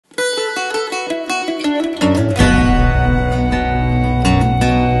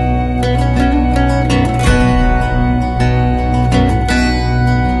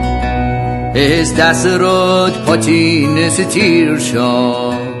Is dasarod Phoitín is a tear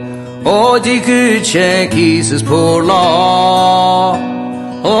shaw. O di good check is poor law.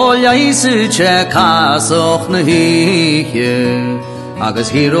 O yais check has och na hiye. Agus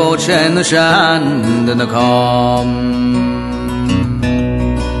hero chen na shan na kam.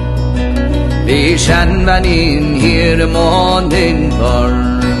 Vi shan vanin here morning bar.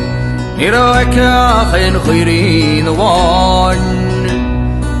 Niro ekach en khairin one.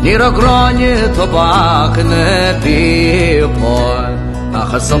 Niro granje tobak ne people.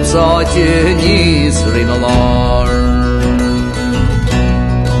 Ach som sache nis rinalar.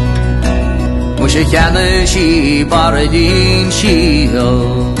 Mushe kane shi baradin shihel.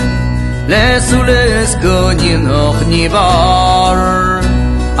 Lesules gonin och nibar.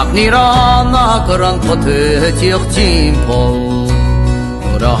 Ach niran akran pote tich timpol.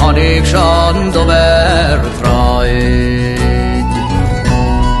 Ora hanik shan dover traid.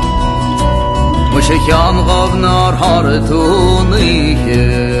 Mushe kyan gav nar haretun ikke.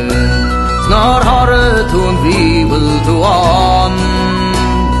 Snar haretun bibel tuan.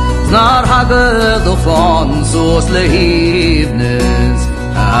 Snar haged och fan så slehivnes.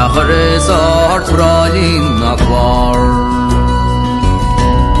 Acheres art fralin akvar.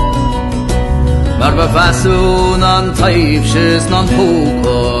 Mar befasun an taifshes nan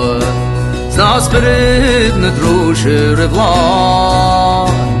pukor. Snar spirit ne drusher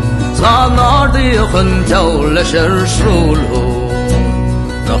evlan. Sgan ardichen taulischer Schrulho.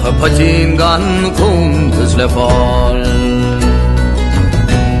 Noch a Phoitín gan kumt es lefall.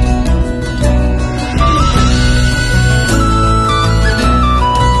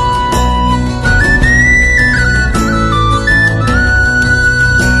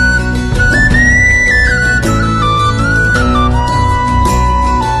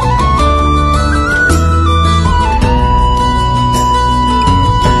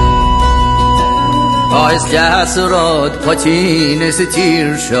 Is jasrod Phoitín is a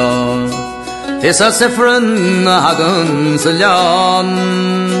tear shaw. Is a sifren hagen salyan.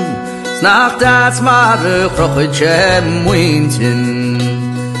 Snach das mare kroche chem wintin.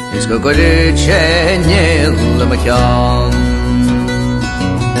 Is go gode chenyel lemakyan.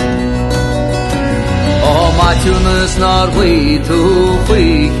 O matunas nar tu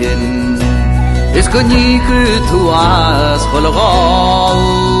Phoitín. Is go niku tu as kholagal.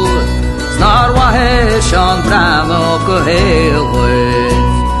 Snar waheshan bram of Gohelwit.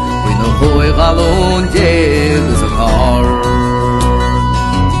 We know who I galon is a car.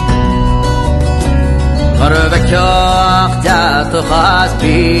 Harvekach dat has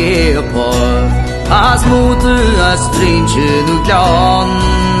people. As mutu as trinchen ujan.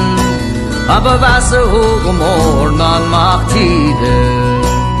 Aber Wasser hoch mornan machtide.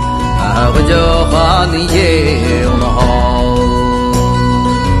 Aber doch an je on a hall.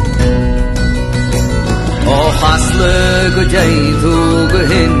 O hasle go jaytu go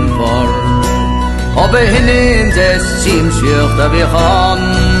hinvar. O behinin des simshich da bikhan.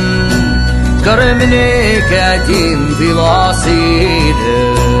 Karemine katin vilaside.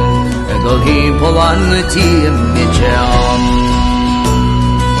 Ego hi polan tim nicham.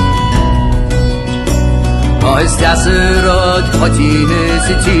 O is jasrod Phoitín is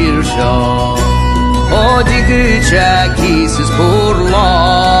a tear shaw. O diguchak is poor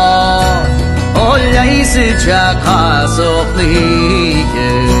law. Olha isi chakha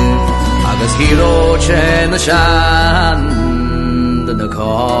soqnike Agus hiro chen shan the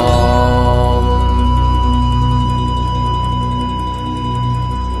call.